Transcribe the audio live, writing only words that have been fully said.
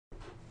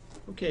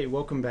Okay,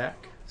 welcome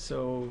back.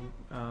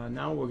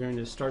 Now we're going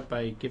to start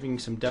by giving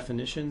some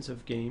definitions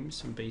of games,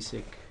 some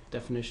basic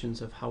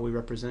definitions of how we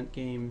represent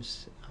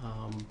games,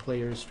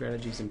 players,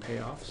 strategies, and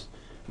payoffs.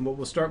 And what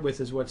we'll start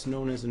with is what's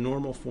known as a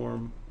normal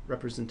form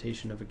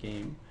representation of a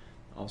game,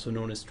 also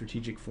known as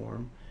strategic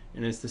form,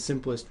 and it's the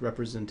simplest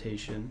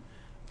representation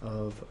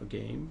of a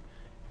game.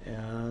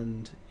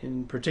 And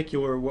in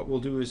particular, what we'll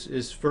do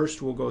is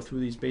first we'll go through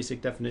these basic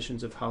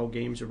definitions of how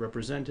games are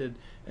represented,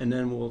 and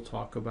then we'll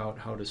talk about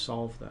how to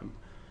solve them.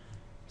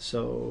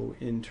 So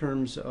in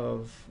terms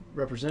of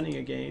representing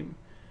a game,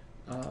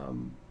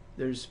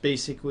 there's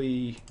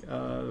basically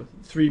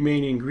three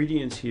main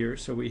ingredients here.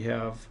 So we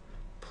have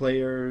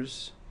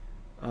players,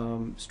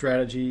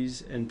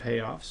 strategies, and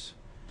payoffs.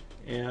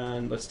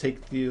 And let's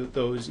take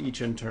those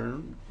each in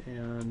turn.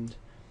 And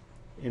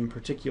in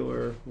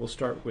particular, we'll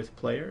start with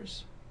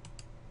players.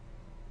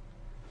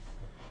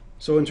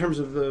 So in terms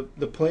of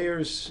the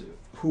players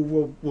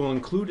who we'll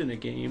include in a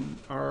game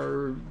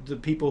are the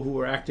people who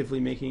are actively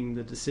making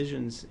the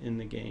decisions in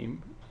the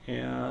game.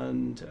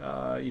 And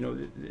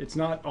it's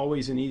not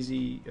always an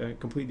easy,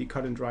 completely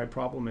cut and dry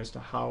problem as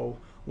to how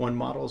one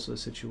models a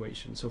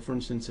situation. So for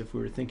instance, if we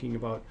were thinking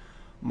about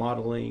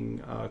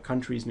modeling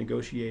countries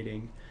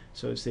negotiating,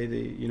 so say the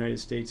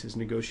United States is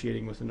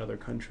negotiating with another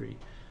country,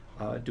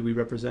 do we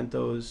represent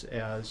those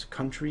as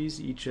countries,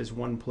 each as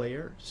one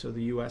player? So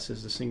the US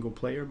is a single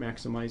player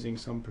maximizing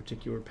some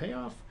particular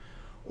payoff?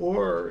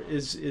 Or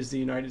is the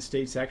United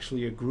States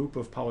actually a group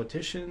of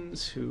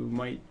politicians who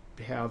might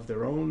have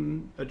their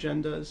own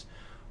agendas?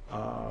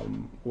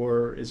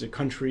 Or is a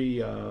country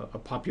a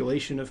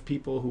population of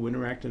people who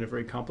interact in a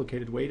very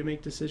complicated way to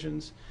make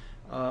decisions?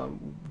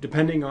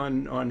 Depending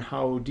on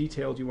how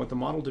detailed you want the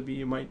model to be,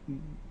 you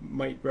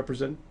might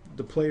represent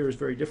the players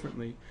very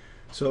differently.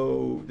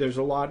 So there's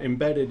a lot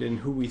embedded in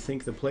who we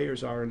think the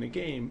players are in the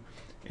game,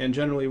 and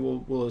generally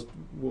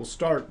we'll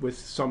start with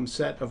some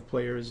set of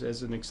players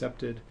as an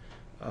accepted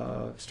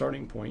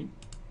starting point.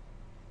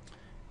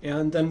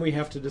 And then we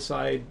have to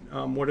decide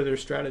what are their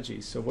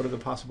strategies. So what are the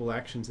possible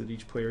actions that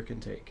each player can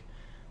take?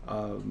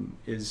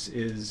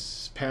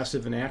 Is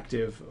passive and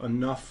active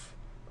enough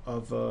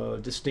of a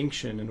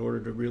distinction in order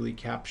to really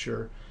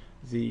capture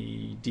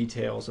the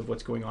details of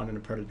what's going on in a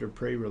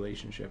predator-prey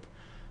relationship?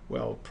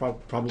 Well,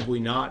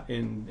 probably not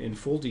in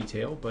full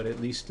detail, but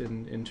at least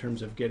in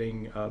terms of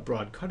getting a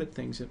broad cut at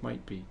things, it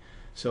might be.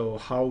 So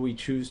how we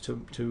choose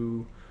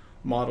to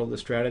model the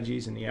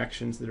strategies and the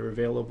actions that are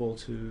available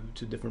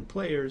to different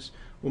players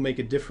will make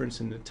a difference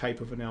in the type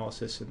of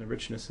analysis and the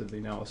richness of the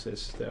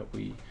analysis that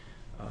we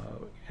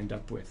end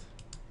up with.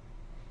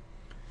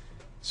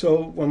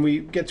 So when we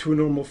get to a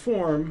normal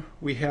form,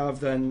 we have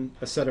then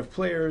a set of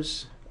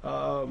players,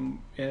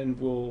 and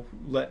we'll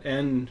let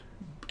n,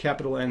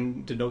 capital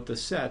N, denote the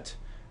set.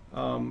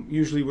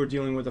 Usually we're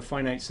dealing with a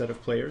finite set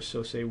of players,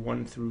 so say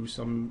 1 through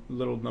some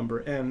little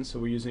number n, so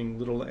we're using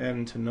little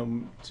n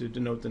to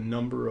denote the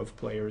number of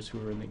players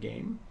who are in the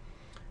game.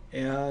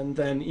 And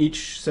then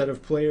each set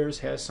of players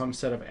has some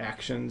set of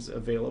actions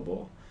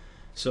available.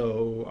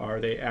 So are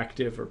they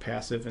active or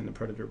passive in the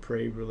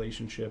predator-prey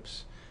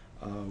relationships?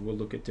 We'll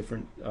look at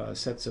different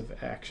sets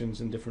of actions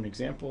and different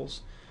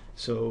examples.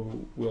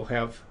 So we'll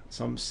have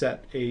some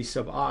set A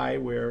sub I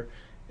where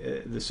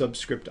the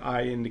subscript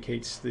I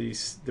indicates the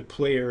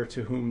player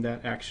to whom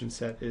that action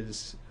set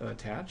is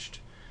attached.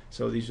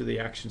 So these are the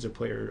actions of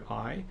player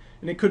I.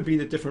 And it could be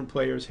that different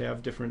players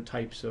have different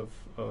types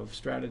of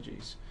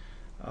strategies.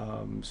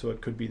 So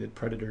it could be that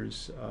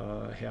predators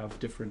have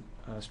different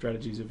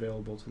strategies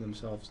available to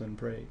themselves than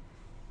prey.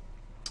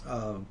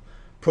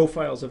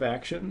 Profiles of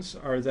actions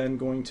are then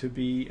going to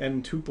be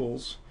n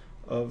tuples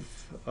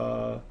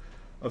of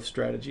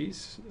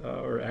strategies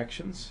or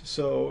actions.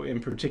 So in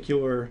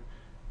particular,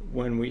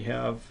 when we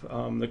have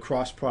the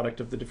cross product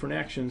of the different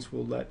actions,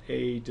 we'll let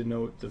A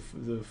denote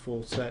the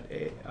full set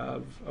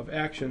of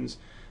actions.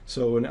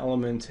 So an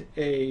element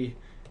A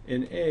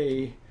in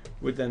A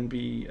would then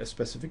be a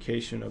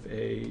specification of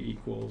A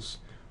equals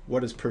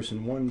what is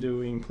person 1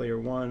 doing, player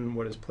 1,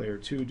 what is player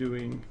 2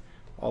 doing,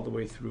 all the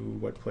way through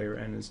what player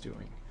n is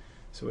doing.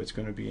 So it's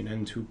going to be an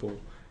n tuple,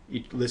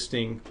 each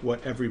listing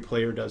what every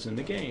player does in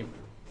the game.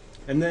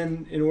 And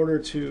then in order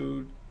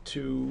to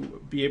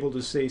be able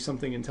to say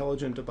something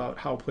intelligent about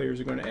how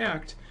players are going to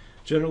act,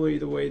 generally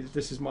the way that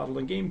this is modeled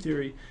in game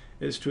theory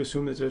is to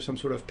assume that there's some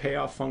sort of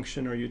payoff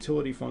function or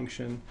utility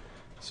function.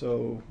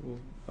 So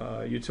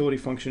utility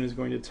function is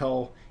going to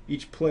tell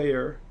each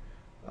player,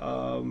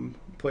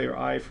 player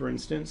I for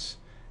instance,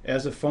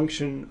 as a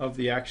function of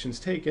the actions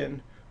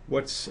taken,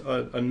 what's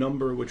a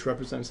number which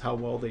represents how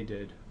well they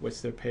did,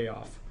 what's their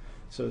payoff.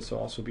 So this will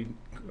also be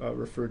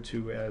referred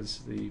to as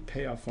the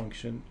payoff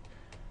function.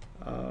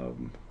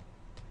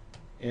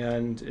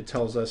 And it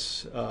tells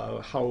us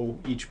how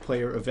each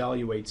player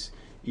evaluates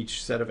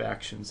each set of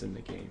actions in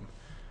the game.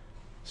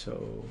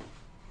 So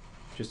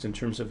just in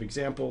terms of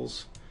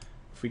examples,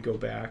 if we go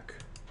back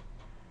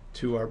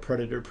to our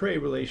predator-prey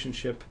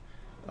relationship,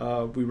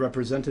 we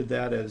represented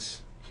that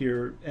as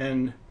here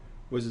n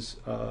was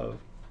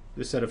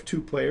the set of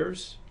 2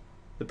 players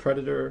the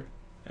predator,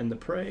 and the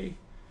prey.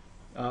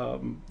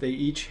 They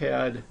each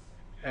had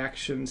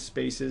action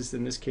spaces,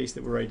 in this case,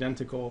 that were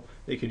identical.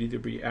 They could either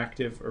be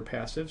active or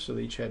passive, so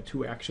they each had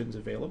 2 actions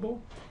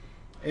available.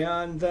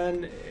 And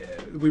then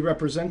we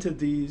represented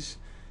these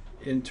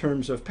in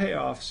terms of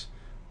payoffs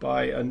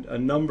by a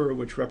number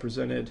which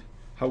represented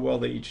how well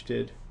they each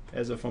did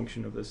as a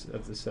function of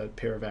this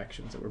pair of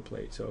actions that were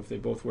played. So if they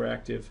both were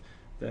active,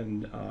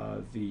 then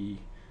the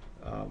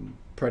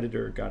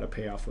predator got a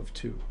payoff of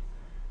 2.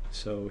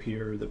 So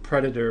here the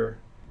predator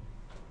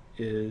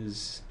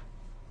is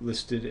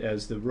listed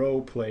as the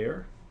row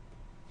player.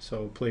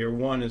 So player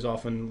 1 is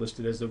often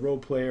listed as the row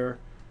player.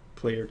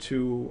 Player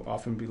 2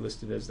 often be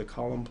listed as the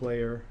column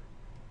player.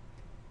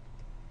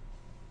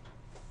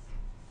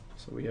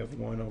 So we have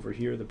 1 over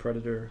here, the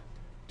predator,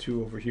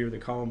 2 over here, the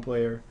column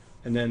player,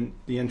 and then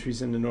the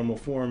entries in the normal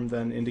form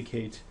then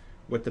indicate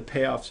what the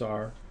payoffs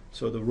are.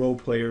 So the row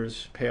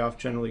player's payoff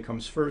generally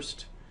comes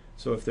first.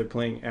 So if they're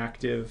playing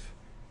active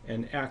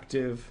and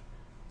active,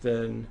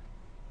 then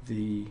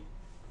the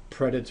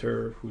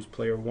predator, who's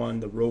player 1,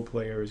 the row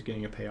player, is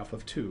getting a payoff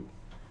of 2.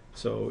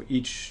 So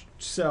each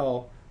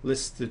cell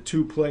lists the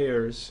 2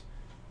 players'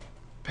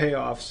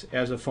 payoffs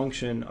as a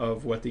function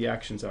of what the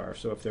actions are.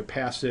 So if they're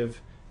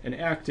passive and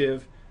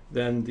active,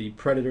 then the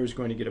predator is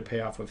going to get a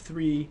payoff of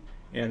 3,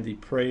 and the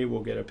prey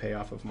will get a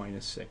payoff of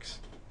 -6,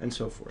 and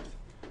so forth.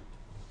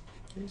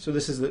 Okay, so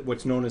this is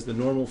what's known as the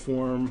normal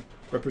form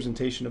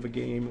representation of a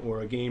game,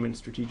 or a game in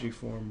strategic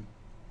form.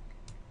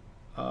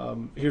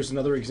 Here's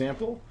another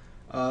example,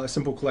 a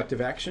simple collective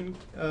action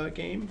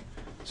game.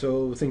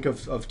 So think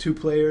of 2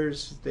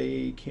 players.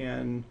 They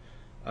can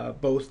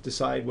both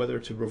decide whether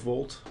to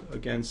revolt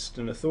against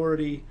an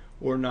authority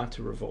or not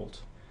to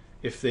revolt.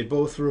 If they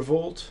both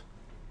revolt,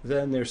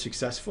 then they're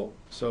successful.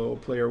 So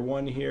player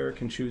 1 here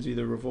can choose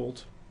either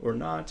revolt or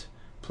not.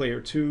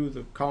 Player 2,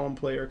 the column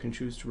player, can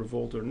choose to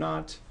revolt or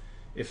not.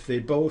 If they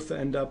both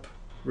end up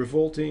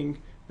revolting,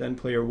 then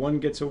player 1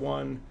 gets a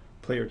 1,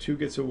 player 2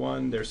 gets a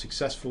 1. They're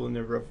successful in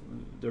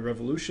their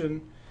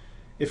revolution.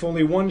 If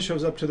only one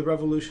shows up to the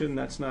revolution,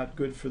 that's not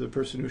good for the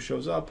person who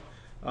shows up.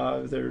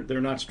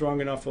 They're not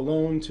strong enough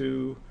alone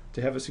to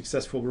have a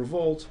successful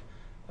revolt.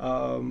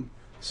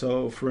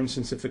 So for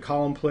instance, if the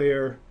column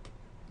player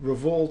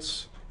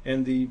revolts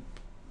and the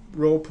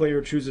row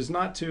player chooses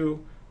not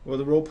to, well,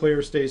 the row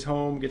player stays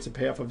home, gets a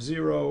payoff of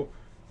 0,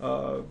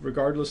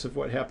 regardless of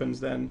what happens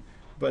then.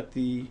 But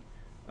the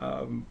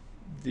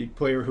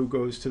player who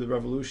goes to the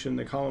revolution,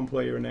 the column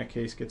player in that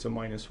case, gets a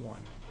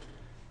 -1.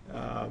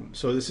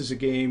 So this is a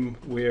game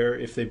where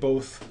if they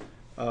both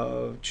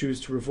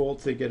choose to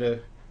revolt, they get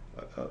a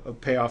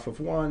payoff of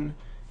 1.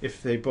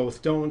 If they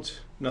both don't,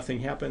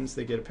 nothing happens.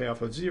 They get a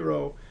payoff of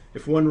 0.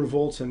 If one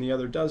revolts and the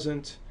other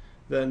doesn't,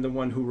 then the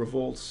one who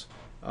revolts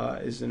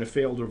is in a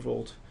failed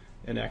revolt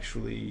and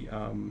actually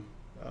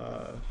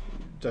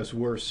does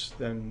worse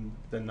than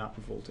not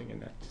revolting in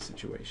that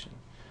situation.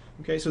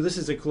 Okay, so this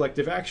is a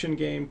collective action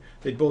game.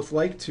 They'd both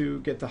like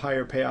to get the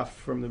higher payoff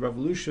from the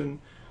revolution,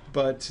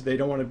 but they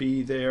don't want to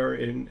be there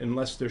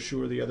unless they're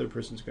sure the other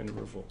person's going to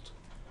revolt.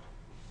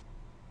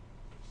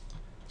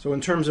 So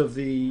in terms of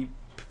the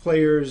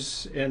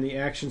players and the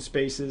action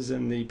spaces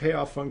and the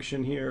payoff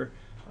function here,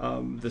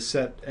 the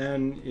set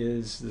N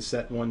is the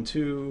set 1,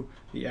 2.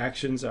 The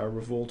actions are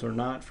revolt or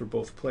not for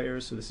both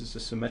players, so this is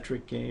a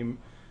symmetric game.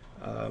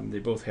 They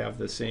both have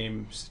the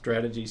same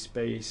strategy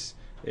space.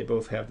 They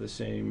both have the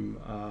same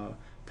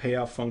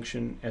payoff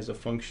function as a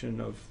function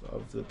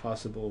of the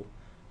possible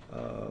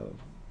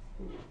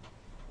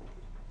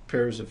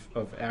pairs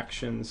of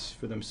actions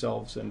for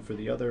themselves and for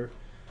the other.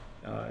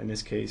 In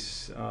this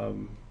case,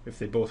 if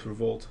they both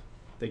revolt,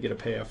 they get a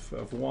payoff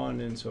of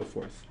 1, and so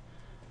forth.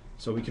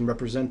 So we can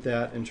represent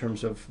that in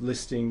terms of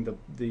listing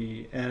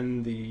the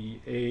N, the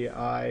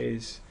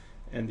AIs,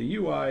 and the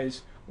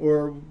UIs,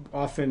 or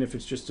often if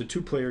it's just a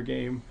 2-player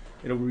game,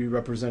 it'll be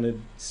represented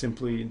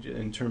simply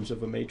in terms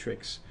of a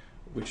matrix,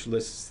 which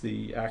lists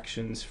the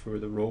actions for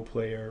the row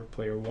player,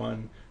 player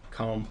 1,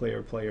 column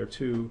player, player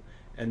 2,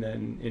 and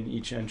then in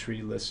each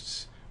entry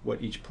lists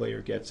what each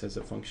player gets as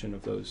a function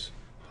of those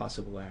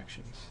possible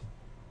actions.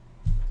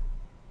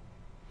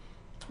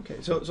 Okay,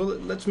 so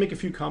let's make a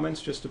few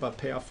comments just about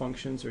payoff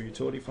functions or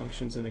utility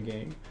functions in a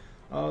game.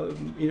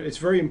 It's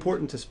very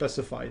important to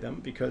specify them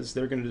because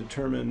they're going to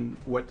determine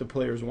what the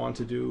players want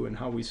to do and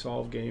how we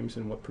solve games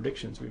and what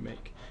predictions we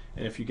make.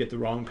 And if you get the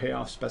wrong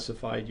payoff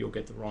specified, you'll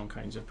get the wrong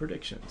kinds of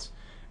predictions.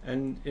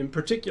 And in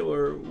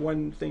particular,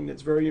 one thing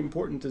that's very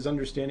important is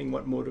understanding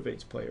what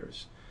motivates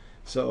players.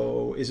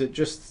 So is it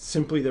just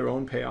simply their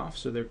own payoff,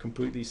 so they're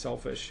completely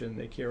selfish and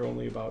they care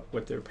only about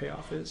what their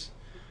payoff is?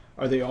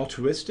 Are they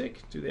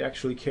altruistic? Do they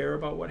actually care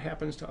about what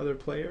happens to other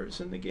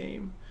players in the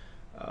game?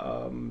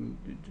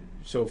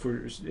 So if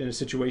we're in a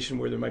situation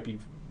where there might be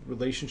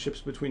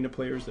relationships between the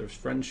players, there's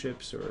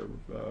friendships or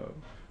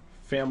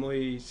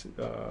families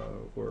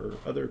or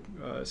other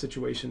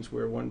situations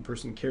where one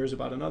person cares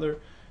about another,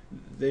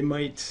 they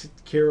might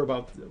care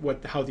about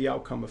how the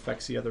outcome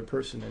affects the other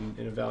person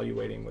in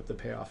evaluating what the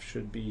payoff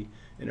should be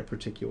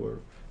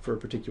for a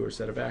particular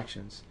set of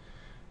actions.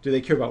 Do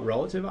they care about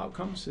relative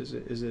outcomes? Is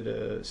it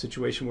a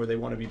situation where they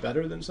want to be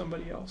better than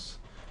somebody else?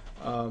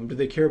 Do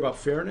they care about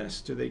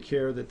fairness? Do they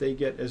care that they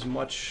get as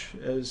much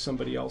as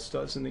somebody else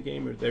does in the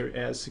game, or they're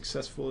as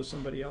successful as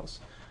somebody else?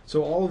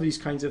 So all of these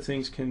kinds of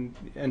things can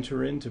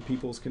enter into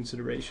people's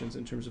considerations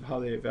in terms of how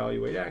they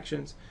evaluate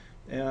actions.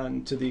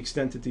 And to the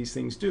extent that these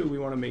things do, we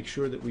want to make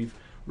sure that we've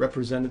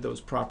represented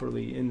those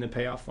properly in the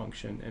payoff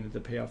function, and that the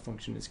payoff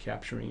function is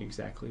capturing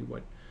exactly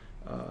what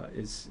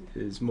is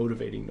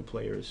motivating the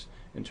players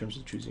in terms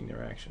of choosing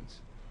their actions.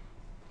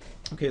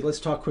 Okay, let's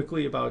talk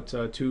quickly about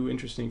two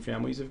interesting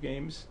families of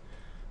games.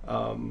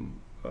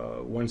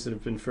 Ones that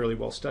have been fairly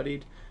well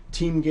studied.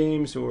 Team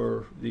games,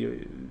 or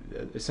the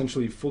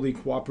essentially fully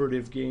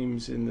cooperative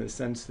games, in the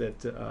sense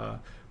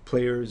that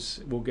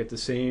players will get the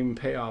same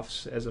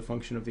payoffs as a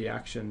function of the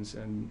actions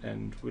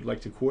and would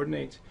like to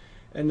coordinate.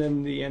 And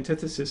then the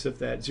antithesis of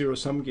that,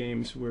 zero-sum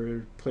games,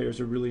 where players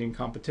are really in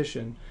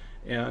competition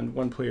and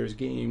one player's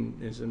gain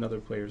is another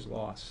player's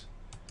loss.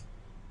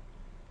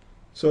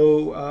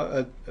 So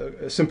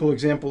a simple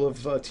example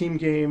of a team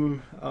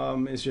game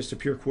is just a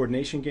pure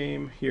coordination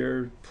game.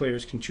 Here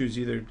players can choose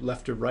either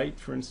left or right,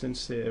 for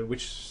instance,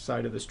 which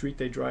side of the street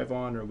they drive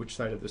on or which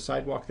side of the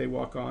sidewalk they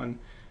walk on.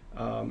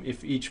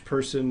 If each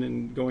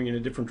person going in a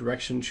different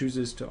direction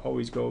chooses to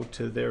always go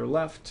to their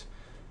left,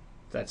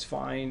 that's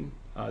fine.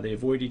 They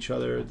avoid each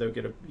other. They'll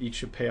get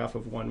each a payoff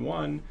of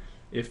 1-1.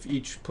 If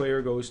each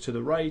player goes to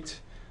the right,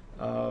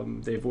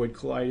 they avoid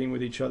colliding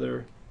with each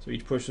other. So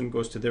each person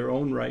goes to their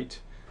own right,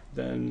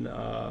 then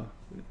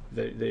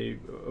they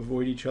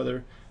avoid each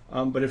other.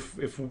 But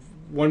if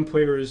one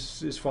player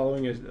is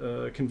following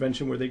a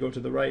convention where they go to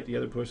the right, the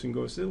other person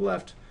goes to the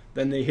left,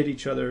 then they hit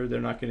each other.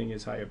 They're not getting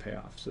as high a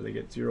payoff. So they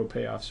get 0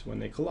 payoffs when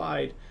they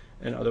collide,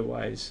 and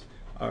otherwise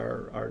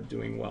are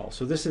doing well.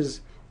 So this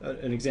is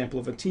an example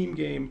of a team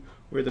game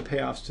where the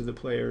payoffs to the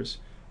players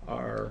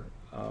are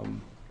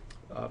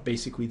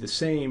basically the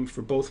same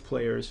for both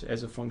players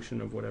as a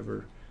function of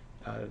whatever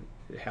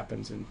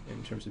happens in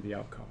terms of the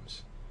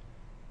outcomes.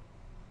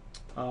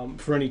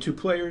 For any two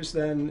players,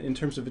 then, in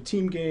terms of a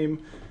team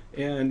game,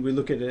 and we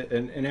look at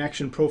an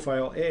action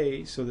profile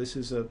A. So this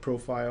is a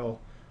profile,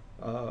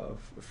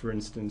 for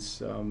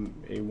instance,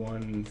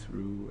 A1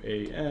 through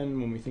AN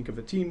when we think of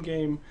a team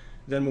game.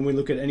 Then when we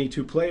look at any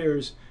two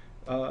players,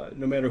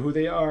 no matter who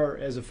they are,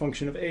 as a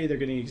function of A, they're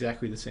getting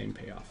exactly the same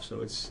payoff.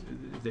 So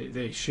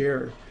they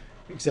share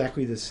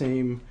exactly the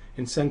same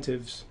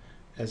incentives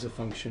as a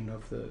function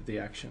of the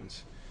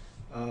actions.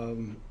 A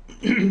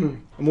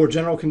more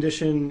general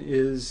condition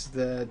is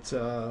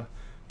that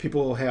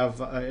people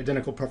have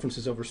identical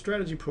preferences over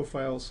strategy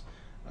profiles.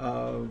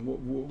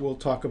 We'll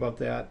talk about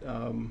that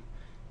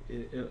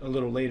a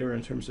little later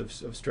in terms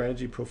of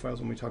strategy profiles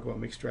when we talk about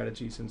mixed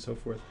strategies and so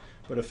forth.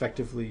 But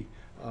effectively,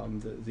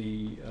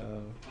 the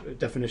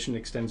definition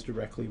extends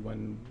directly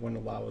when one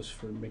allows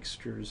for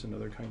mixtures and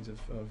other kinds of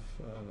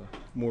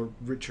more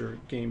richer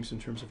games in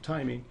terms of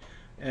timing.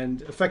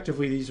 And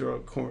effectively, these are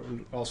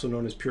also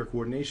known as pure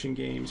coordination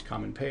games,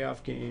 common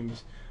payoff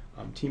games,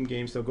 team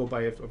games. They'll go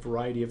by a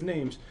variety of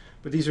names,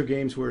 but these are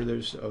games where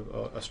there's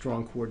a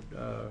strong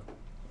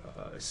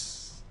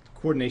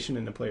coordination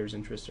in the player's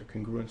interest, or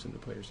congruence in the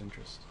player's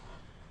interest.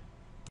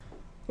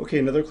 Okay,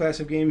 another class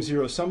of games,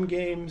 zero-sum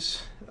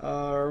games,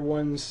 are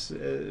ones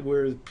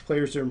where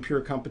players are in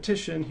pure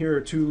competition. Here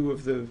are two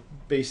of the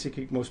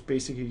most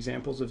basic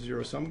examples of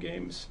zero-sum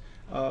games.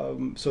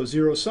 So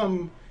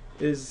zero-sum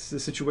is the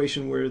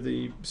situation where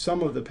the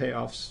sum of the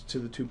payoffs to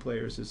the two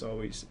players is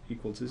always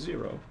equal to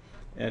 0.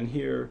 And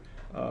here,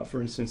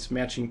 for instance,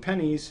 matching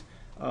pennies,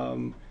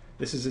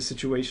 this is a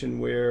situation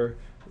where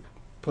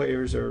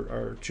players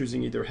are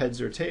choosing either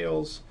heads or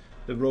tails.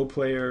 The row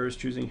player is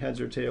choosing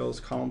heads or tails.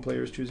 Column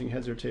player is choosing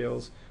heads or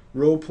tails.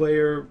 Row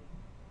player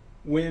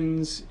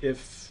wins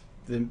if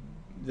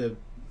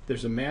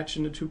there's a match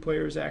in the two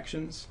players'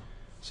 actions.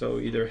 So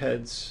either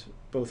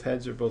both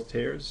heads or both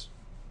tails.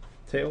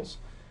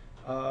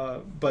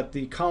 But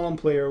the column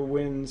player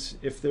wins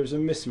if there's a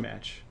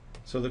mismatch.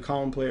 So the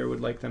column player would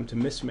like them to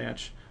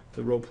mismatch.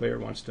 The row player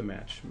wants to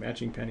match.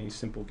 Matching pennies,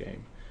 simple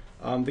game.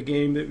 The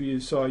game that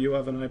you saw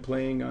Yoav and I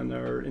playing on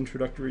our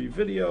introductory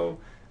video,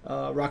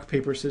 rock,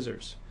 paper,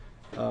 scissors.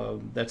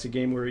 That's a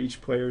game where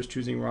each player is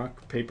choosing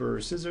rock, paper,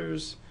 or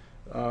scissors.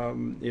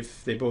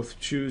 If they both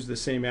choose the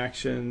same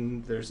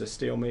action, there's a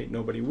stalemate,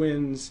 nobody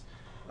wins.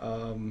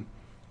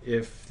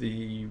 If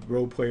the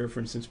row player, for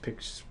instance,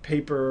 picks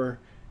paper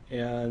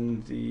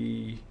and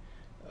the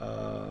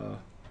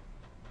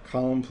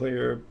column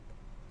player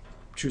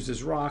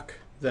chooses rock,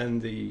 then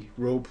the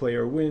row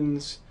player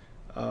wins.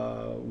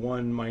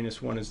 1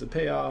 minus 1 is the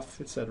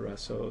payoff, etc.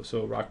 So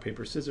rock,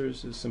 paper,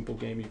 scissors is a simple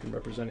game. You can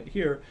represent it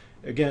here.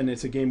 Again,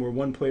 it's a game where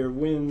one player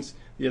wins,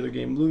 the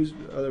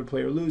other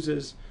player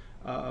loses.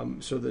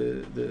 So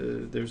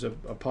there's a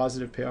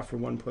positive payoff for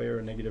one player,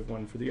 a negative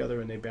one for the other,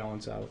 and they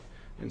balance out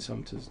and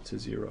sum to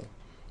 0.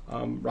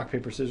 Rock,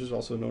 paper, scissors,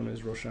 also known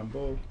as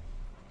Rochambeau,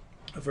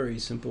 a very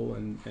simple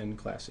and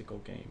classical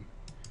game.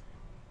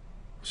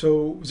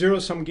 So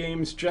zero-sum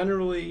games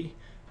generally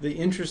The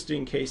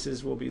interesting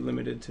cases will be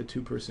limited to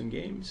two-person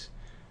games.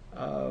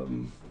 So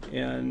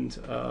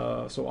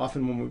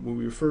often when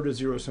we refer to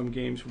zero-sum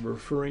games, we're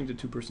referring to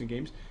two-person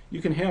games.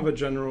 You can have a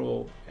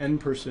general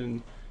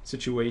n-person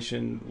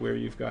situation where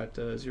you've got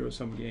a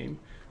zero-sum game.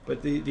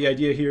 But the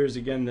idea here is,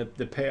 again, that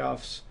the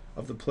payoffs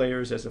of the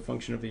players as a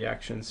function of the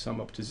actions sum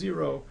up to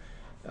zero.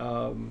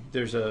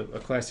 There's a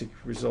classic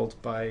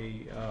result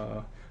by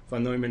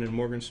von Neumann and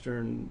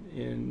Morgenstern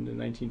in the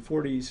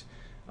 1940s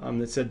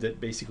that said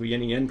that basically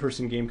any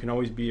n-person game can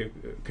always be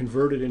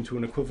converted into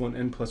an equivalent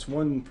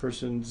n+1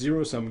 person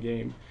zero-sum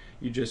game.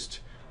 You just,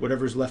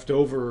 whatever's left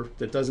over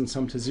that doesn't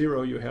sum to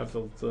zero, you have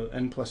the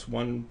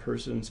n+1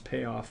 person's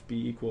payoff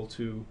be equal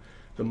to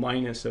the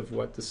minus of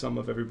what the sum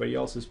of everybody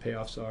else's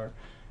payoffs are.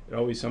 It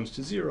always sums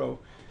to zero.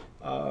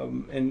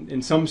 And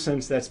in some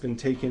sense, that's been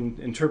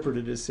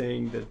interpreted as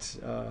saying that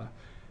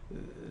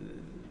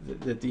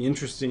that the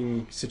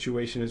interesting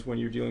situation is when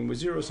you're dealing with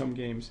zero-sum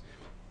games.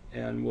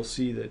 And we'll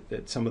see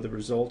that some of the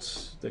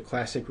results, the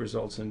classic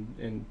results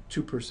in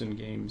two-person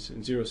games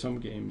and zero-sum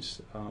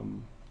games,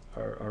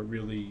 are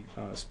really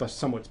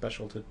somewhat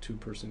special to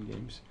two-person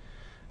games.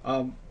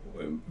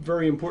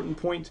 Very important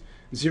point,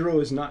 zero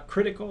is not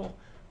critical.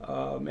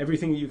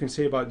 Everything that you can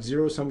say about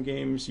zero-sum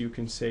games, you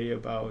can say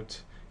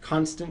about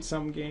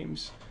constant-sum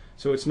games.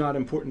 So it's not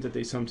important that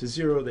they sum to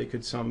zero. They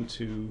could sum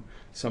to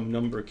some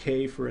number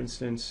k, for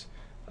instance,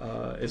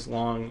 as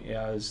long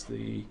as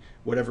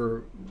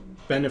whatever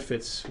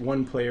benefits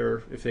one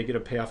player, if they get a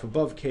payoff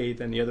above k,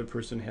 then the other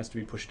person has to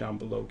be pushed down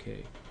below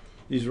k.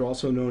 These are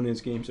also known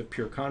as games of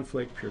pure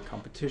conflict, pure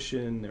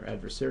competition. They're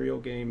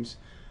adversarial games.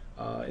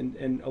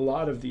 And a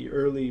lot of the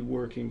early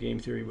work in game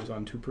theory was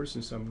on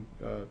two-person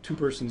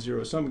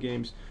zero-sum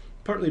games,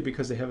 partly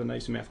because they have a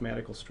nice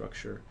mathematical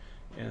structure.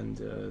 And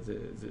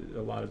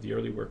a lot of the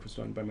early work was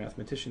done by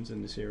mathematicians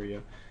in this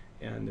area.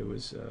 And there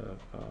was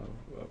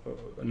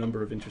a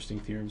number of interesting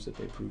theorems that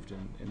they proved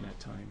in that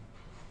time.